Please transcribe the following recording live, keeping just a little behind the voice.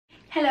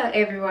Hello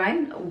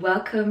everyone,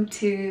 welcome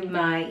to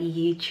my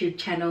YouTube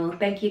channel.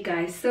 Thank you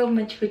guys so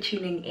much for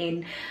tuning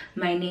in.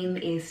 My name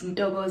is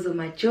Ntokozo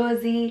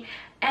Majozi,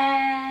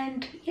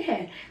 and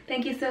yeah,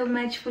 thank you so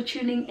much for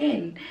tuning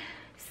in.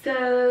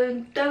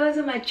 So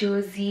Ntokozo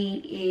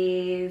Majozi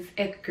is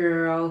a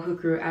girl who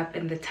grew up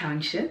in the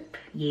township.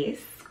 Yes,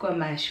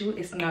 KwaMashu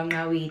is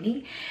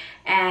Nqaqaweni.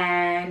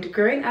 And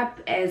growing up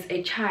as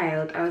a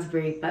child, I was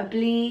very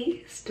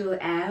bubbly, still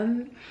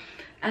am.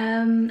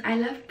 I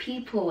love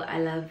people. I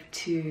love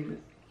to,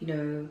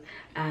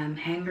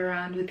 hang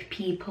around with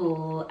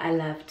people. I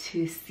love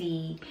to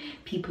see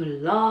people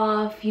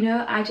laugh.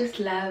 I just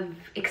love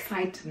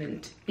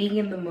excitement, being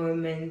in the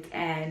moment,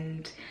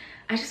 and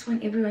I just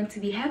want everyone to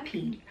be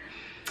happy.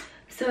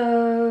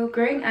 So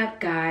growing up,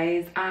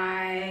 guys,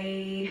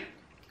 I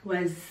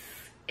was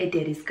a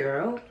daddy's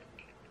girl.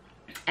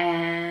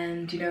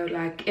 And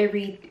like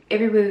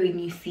everywhere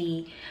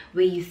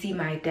where you see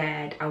my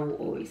dad, I will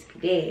always be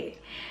there.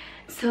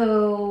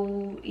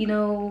 So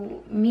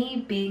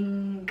me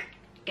being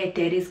a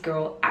daddy's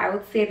girl, I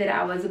would say that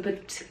I was a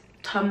bit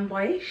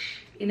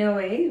tomboyish in a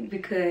way,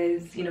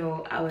 because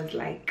I was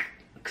like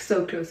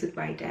so close with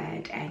my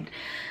dad. And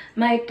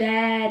my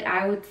dad,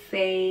 I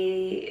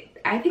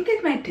think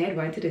that my dad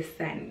wanted a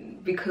son,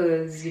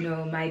 because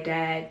my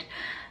dad,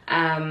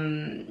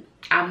 I'm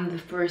the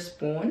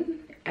firstborn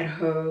at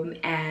home,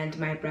 and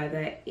my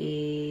brother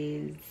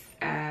is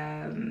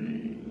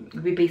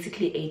we're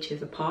basically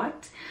ages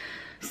apart.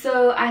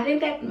 So I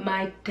think that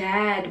my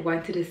dad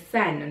wanted a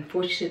son.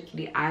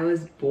 Unfortunately, I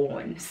was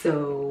born,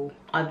 so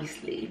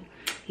obviously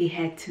he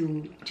had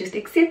to just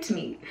accept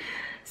me.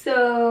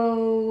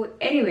 So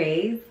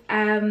anyways,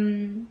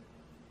 I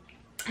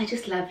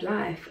just love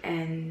life,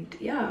 and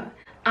yeah,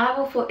 I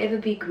will forever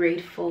be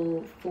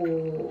grateful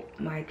for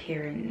my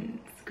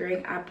parents.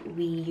 Growing up,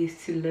 we used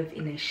to live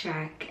in a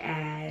shack,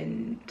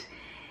 and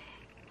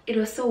it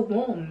was so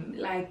warm.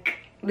 Like,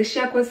 the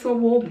shack was so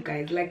warm,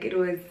 guys. Like, it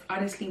was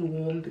honestly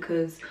warm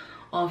because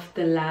of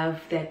the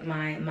love that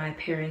my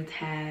parents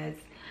had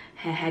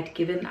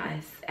given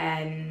us.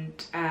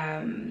 And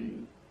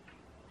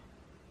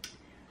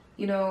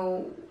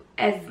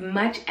as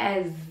much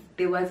as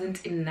there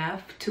wasn't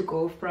enough to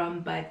go from,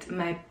 but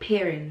my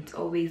parents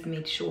always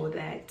made sure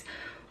that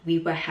we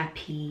were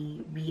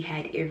happy. We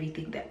had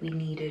everything that we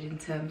needed in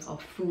terms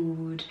of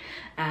food,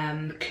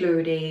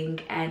 clothing,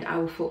 and I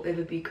will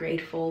forever be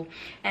grateful.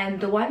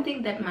 And the one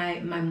thing that my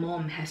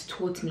mom has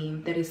taught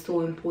me that is so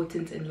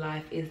important in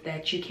life is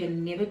that you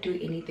can never do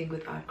anything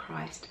without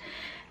Christ.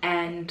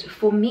 And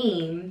for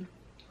me,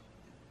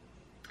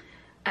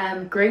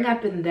 growing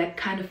up in that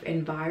kind of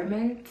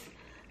environment,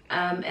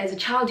 as a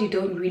child, you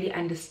don't really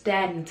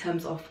understand in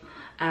terms of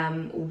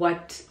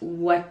what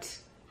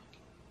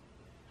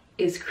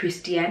is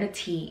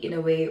Christianity in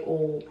a way,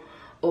 or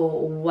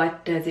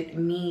what does it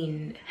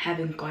mean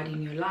having God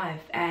in your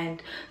life.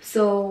 And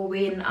so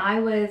when I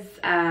was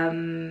at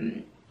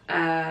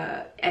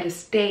a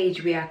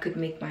stage where I could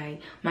make my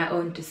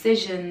own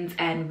decisions,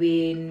 and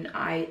when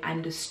I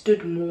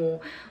understood more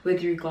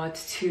with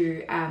regards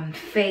to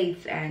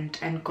faith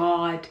and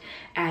God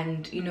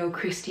and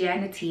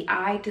Christianity,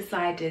 I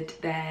decided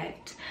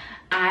that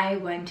I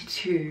wanted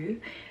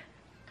to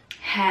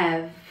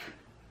have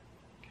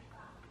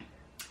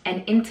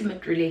an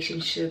intimate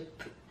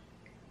relationship,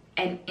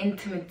 an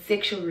intimate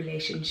sexual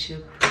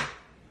relationship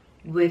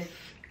with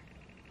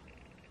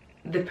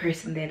the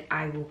person that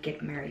I will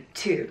get married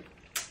to.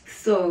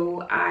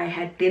 So I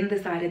had then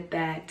decided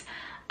that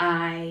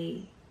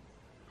I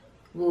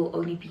will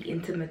only be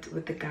intimate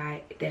with the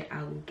guy that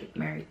I will get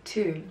married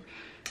to.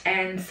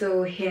 And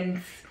so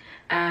hence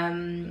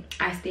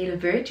I stayed a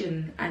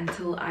virgin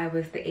until I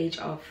was the age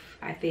of,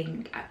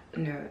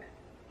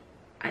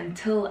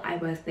 until I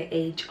was the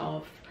age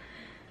of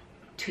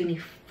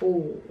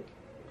 24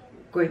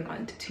 going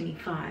on to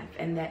 25,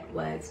 and that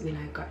was when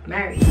I got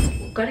married.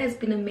 God has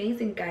been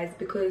amazing, guys,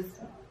 because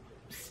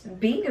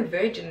being a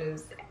virgin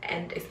is,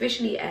 and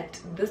especially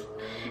at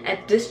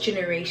this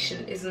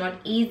generation, is not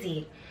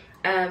easy.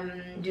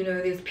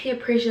 There's peer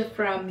pressure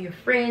from your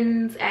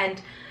friends, and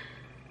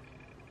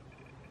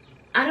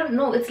I don't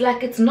know, it's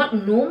like it's not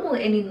normal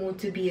anymore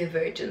to be a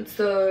virgin.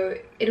 So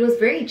it was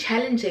very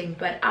challenging,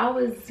 but I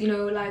was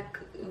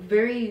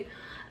very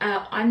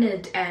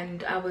honored,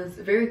 and I was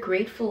very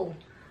grateful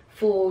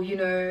for being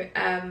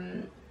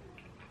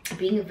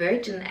a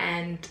virgin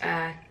and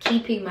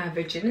keeping my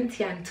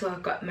virginity until I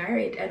got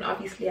married. And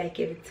obviously I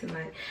gave it to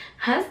my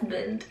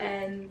husband,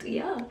 and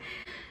yeah.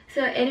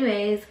 So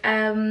anyways,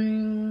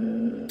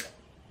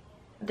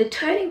 the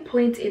turning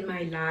point in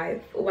my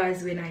life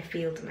was when I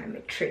failed my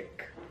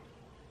matric.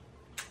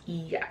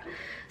 Yeah,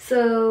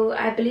 so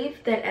I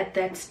believe that at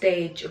that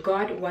stage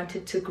God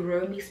wanted to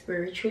grow me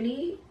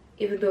spiritually,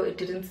 even though it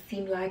didn't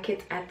seem like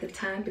it at the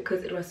time,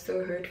 because it was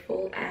so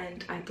hurtful,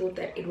 and I thought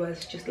that it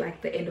was just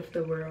like the end of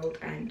the world,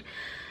 and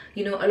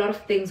a lot of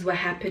things were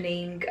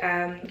happening,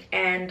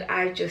 and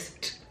I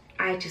just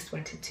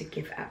wanted to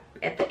give up.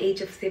 at the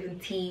age of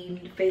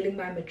 17, failing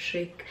my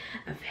matric.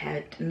 I've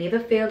had never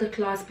failed a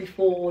class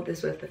before.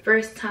 This was the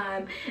first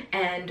time.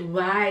 And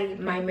why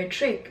my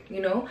matric?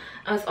 You know,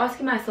 I was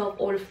asking myself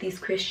all of these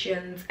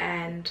questions,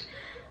 and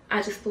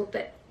I just thought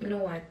that, you know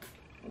what,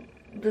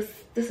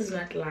 this is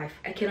not life.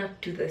 I cannot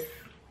do this.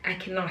 I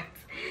cannot.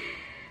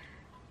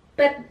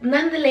 But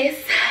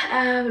nonetheless,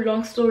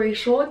 long story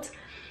short,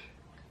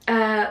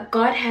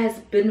 God has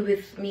been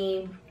with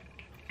me,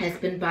 has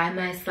been by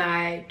my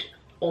side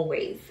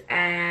always,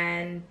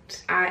 and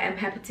I am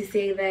happy to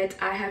say that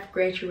I have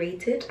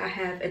graduated. I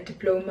have a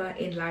diploma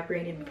in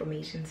library and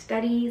information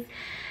studies,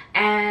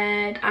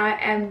 and I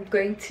am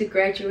going to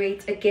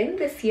graduate again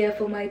this year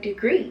for my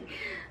degree.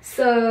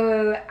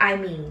 So I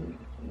mean,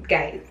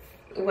 guys,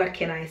 what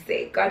can I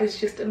say? God is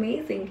just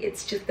amazing.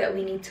 It's just that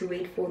we need to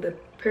wait for the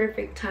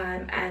perfect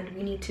time, and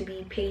we need to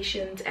be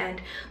patient,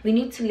 and we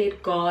need to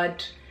let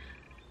God,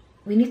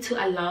 we need to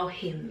allow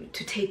him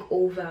to take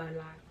over our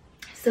life.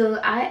 So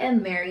I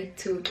am married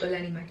to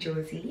Xolani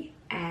Majozi,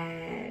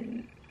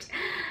 and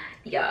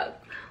yeah,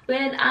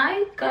 when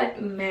I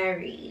got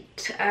married,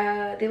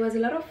 there was a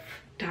lot of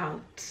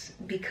doubt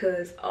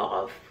because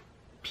of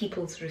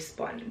people's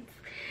response.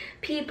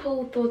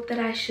 People thought that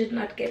I should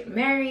not get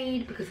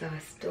married because I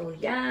was still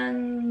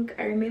young.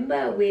 I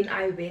remember when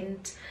I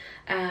went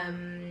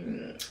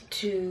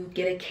to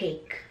get a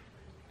cake,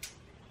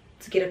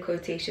 to get a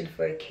quotation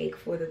for a cake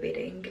for the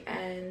wedding,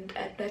 and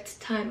at that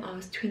time I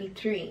was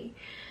 23.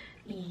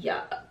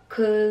 Yeah,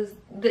 because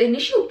the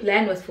initial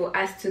plan was for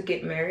us to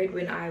get married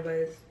when I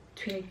was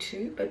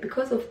 22, but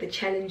because of the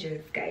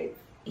challenges, guys,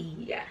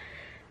 yeah,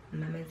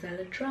 Mama's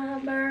a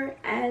drama,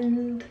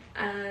 and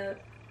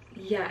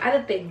yeah,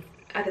 other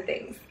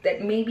things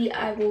that maybe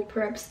I will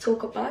perhaps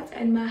talk about,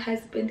 and my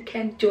husband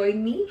can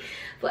join me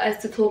for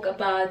us to talk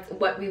about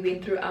what we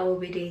went through our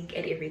wedding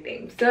and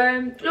everything.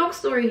 So long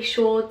story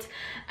short,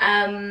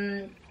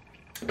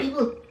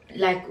 people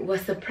like were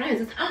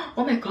surprised.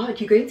 Oh my god,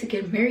 you're going to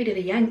get married at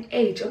a young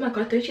age. Oh my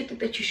god, don't you think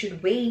that you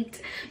should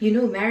wait? You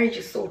know, marriage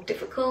is so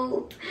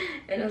difficult.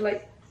 And I was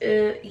like,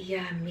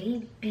 yeah,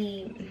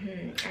 maybe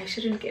I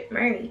shouldn't get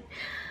married.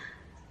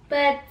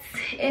 But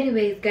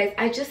anyways, guys,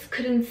 I just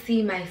couldn't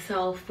see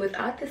myself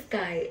without this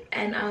guy,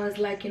 and I was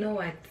like, you know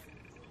what,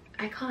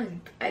 I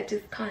can't. I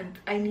just can't.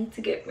 I need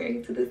to get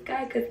married to this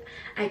guy because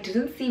I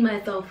didn't see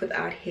myself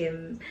without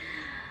him.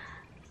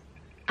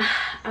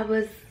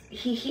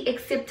 He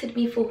accepted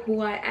me for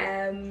who I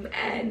am,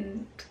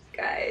 and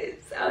guys,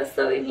 I was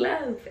so in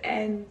love,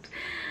 and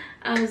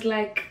I was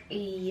like,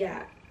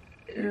 yeah,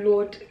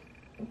 Lord,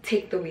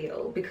 take the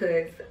wheel,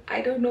 because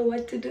I don't know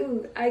what to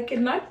do. I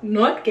cannot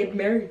not get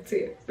married to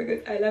him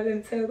because I love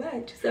him so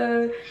much.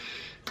 So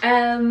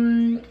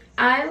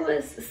I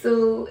was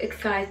so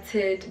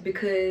excited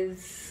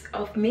because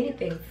of many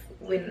things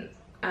when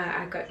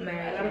I got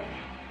married. A lot of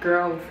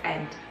girls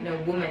and, you know,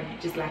 women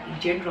just like in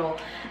general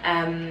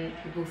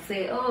will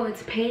say, oh,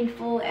 it's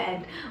painful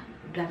and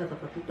blah blah blah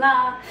blah blah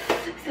blah.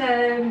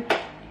 So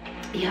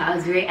yeah, I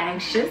was very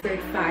anxious, very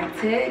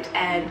excited,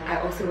 and I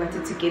also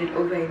wanted to get it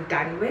over and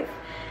done with.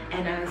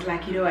 And I was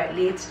like, you know what,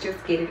 let's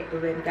just get it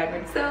over and done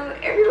with. So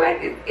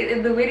everyone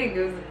in the wedding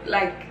was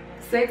like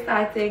so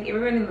exciting.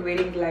 Everyone in the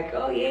wedding like,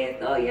 oh yes,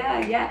 oh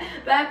yeah, yeah,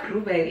 back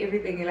room and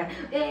everything, like,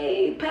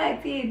 hey,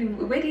 party,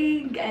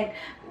 wedding and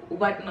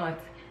whatnot.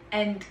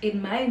 And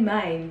in my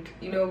mind,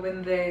 you know,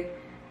 when the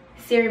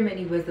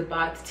ceremony was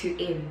about to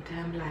end,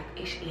 I'm like,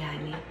 ish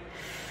yani,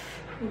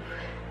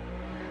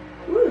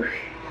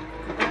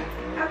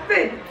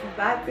 it's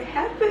about to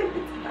happen,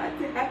 it's about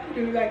to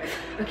happen. I'm like,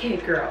 okay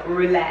girl,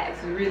 relax,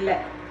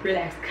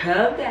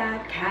 calm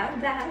down.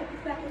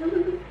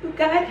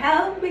 God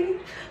help me,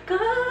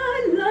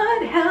 God,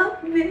 Lord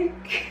help me.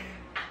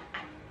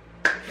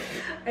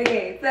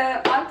 Okay, so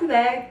after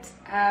that,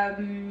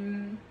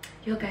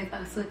 yo guys, I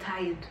was so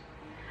tired.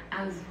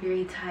 I was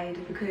very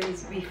tired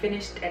because we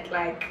finished at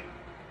like,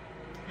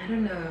 I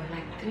don't know,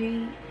 like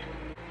 3,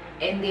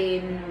 and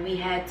then we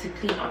had to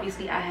clean.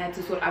 Obviously I had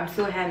to sort, I'm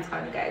so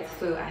hands-on guys,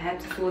 so I had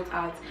to sort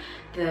out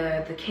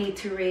the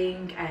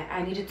catering.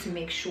 I needed to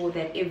make sure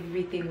that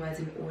everything was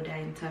in order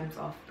in terms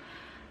of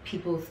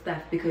people's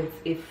stuff, because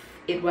if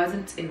it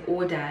wasn't in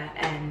order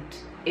and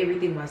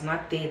everything was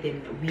not there,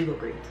 then we were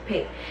going to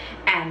pay,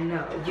 and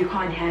no, you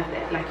can't have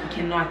that. Like, you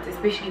cannot,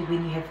 especially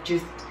when you have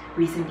just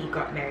recently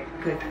got married,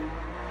 because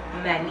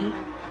money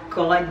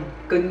gone,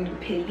 so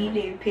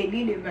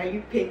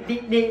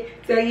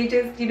you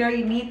just, you know,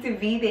 you need to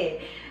be there.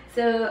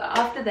 So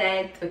after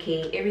that,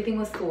 okay, everything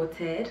was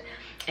sorted,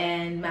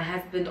 and my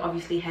husband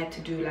obviously had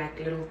to do like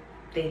little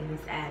things,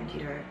 and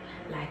you know,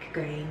 like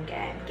going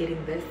and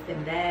getting this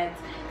and that,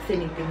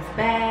 sending things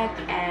back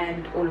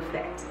and all of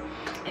that.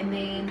 And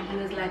then he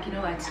was like, you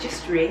know what,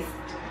 just rest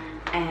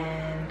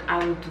and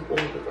I will do all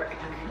the work.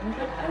 And I was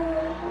like,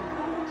 oh my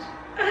gosh,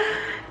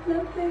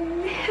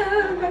 lovely,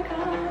 oh my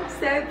god, I'm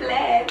so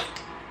blessed.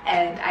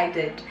 And I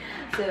did.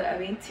 So I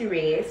went to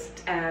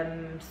rest.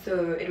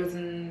 So it was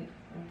in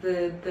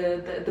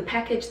the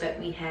package that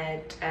we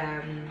had,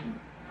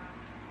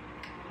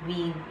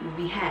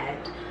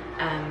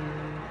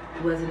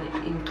 wasn't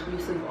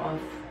inclusive of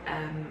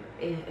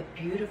a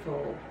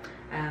beautiful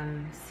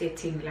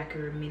setting, like a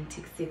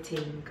romantic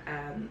setting,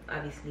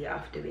 obviously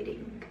after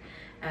wedding,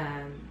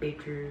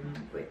 bedroom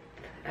with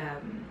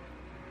a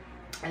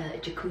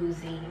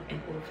jacuzzi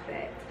and all of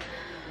that.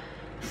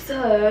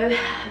 So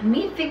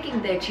me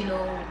thinking that, you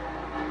know,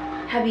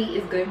 hubby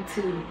is going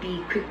to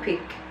be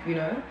quick, you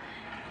know,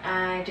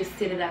 I just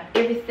set it up,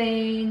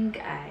 everything.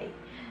 I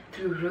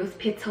threw rose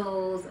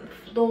petals on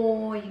the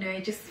floor, you know,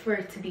 just for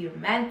it to be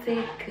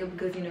romantic,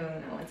 because, you know,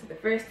 I wanted the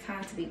first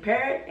time to be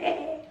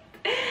perfect.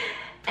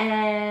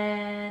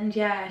 And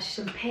yeah,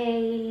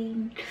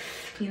 champagne,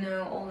 you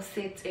know, all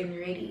set and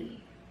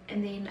ready.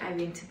 And then I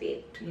went to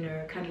bed, you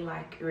know, kind of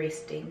like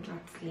resting,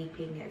 not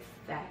sleeping as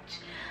such.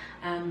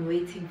 I'm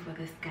waiting for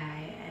this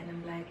guy, and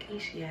I'm like,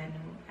 yeah,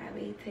 no, I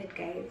waited,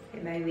 guys,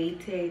 and I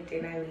waited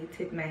and I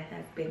waited. My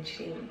husband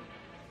Shane,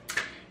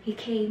 he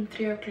came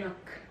 3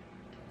 o'clock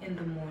in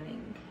the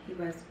morning. He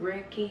was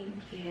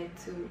working, he had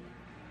to, you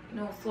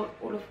know, sort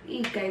all of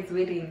these guys'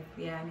 weddings,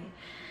 yeah,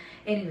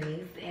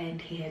 anyways,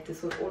 and he had to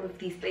sort all of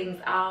these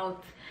things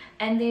out.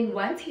 And then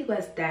once he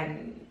was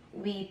done,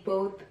 we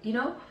both, you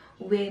know,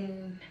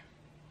 when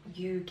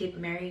you get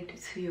married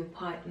to your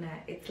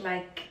partner, it's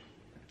like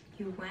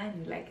you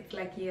won, like it's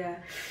like you're,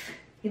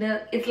 you know,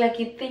 it's like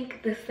you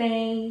think the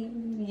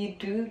same, you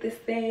do the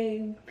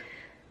same,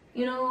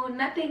 you know,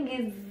 nothing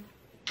is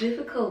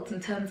difficult in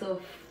terms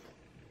of,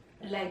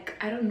 like,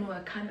 I don't know, I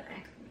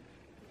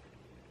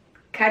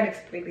can't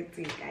explain it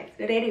to you guys.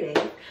 But anyway,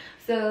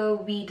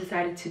 so we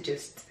decided to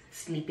just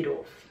sleep it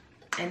off.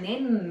 And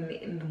then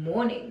in the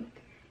morning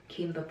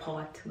came the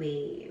part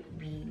where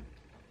we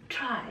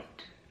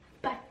tried,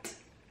 but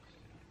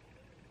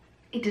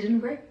it didn't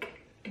work.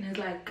 And it's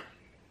like,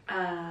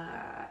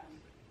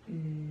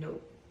 no,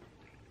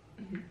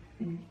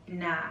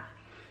 nah.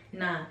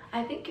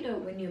 I think, you know,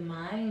 when your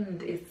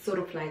mind is sort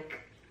of like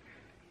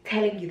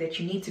telling you that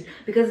you need to,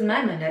 because in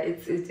my mind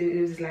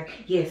it was like,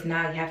 yes,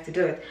 now you have to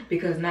do it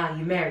because now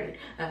you're married,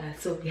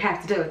 so you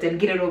have to do it and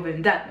get it over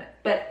and done with.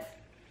 But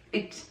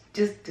it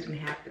just didn't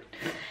happen.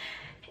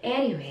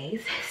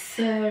 Anyways,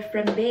 so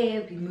from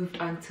there we moved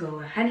on to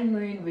our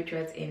honeymoon, which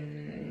was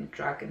in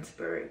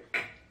Drakensberg.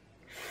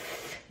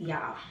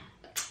 Yeah,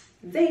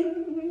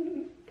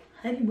 zing,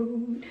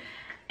 honeymoon.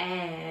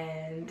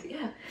 And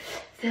yeah,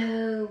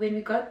 so when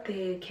we got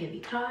there, okay, we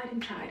tried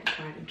until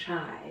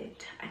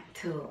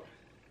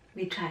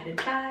we tried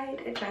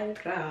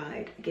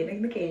again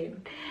and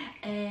again,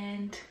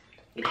 and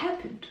it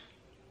happened.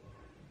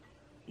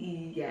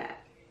 Yeah,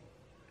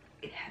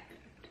 it happened.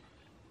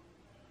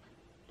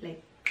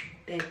 Like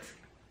that.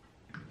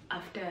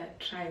 After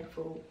trying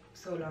for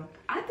so long,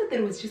 I thought that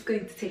it was just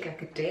going to take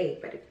like a day,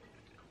 but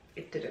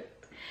it didn't.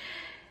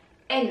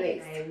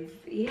 Anyways,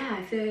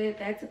 yeah, so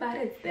that's about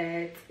it.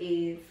 That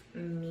is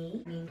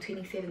me. I mean,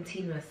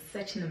 2017 was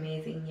such an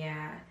amazing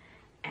year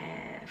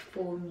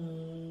for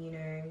me, you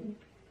know.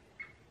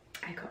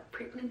 I got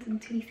pregnant in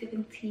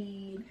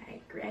 2017, I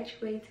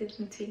graduated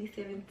in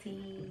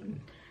 2017,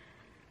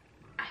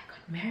 I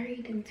got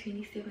married in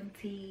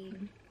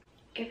 2017.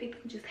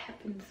 Everything just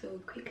happened so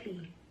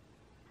quickly,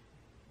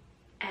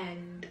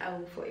 and I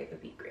will forever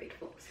be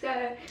grateful.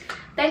 So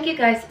thank you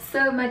guys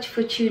so much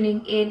for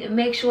tuning in.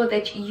 Make sure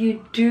that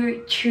you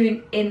do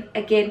tune in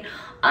again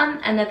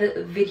on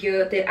another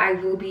video that I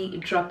will be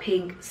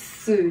dropping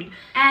soon.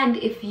 And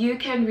if you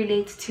can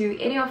relate to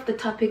any of the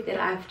topic that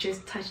I've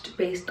just touched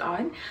based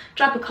on,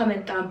 drop a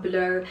comment down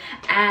below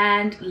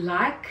and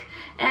like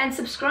and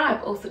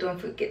subscribe. Also, don't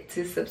forget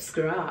to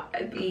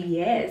subscribe.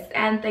 Yes,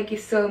 and thank you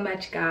so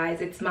much, guys.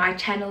 It's my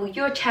channel,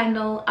 your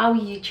channel, our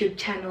YouTube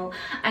channel.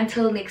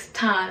 Until next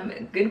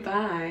time,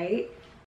 goodbye.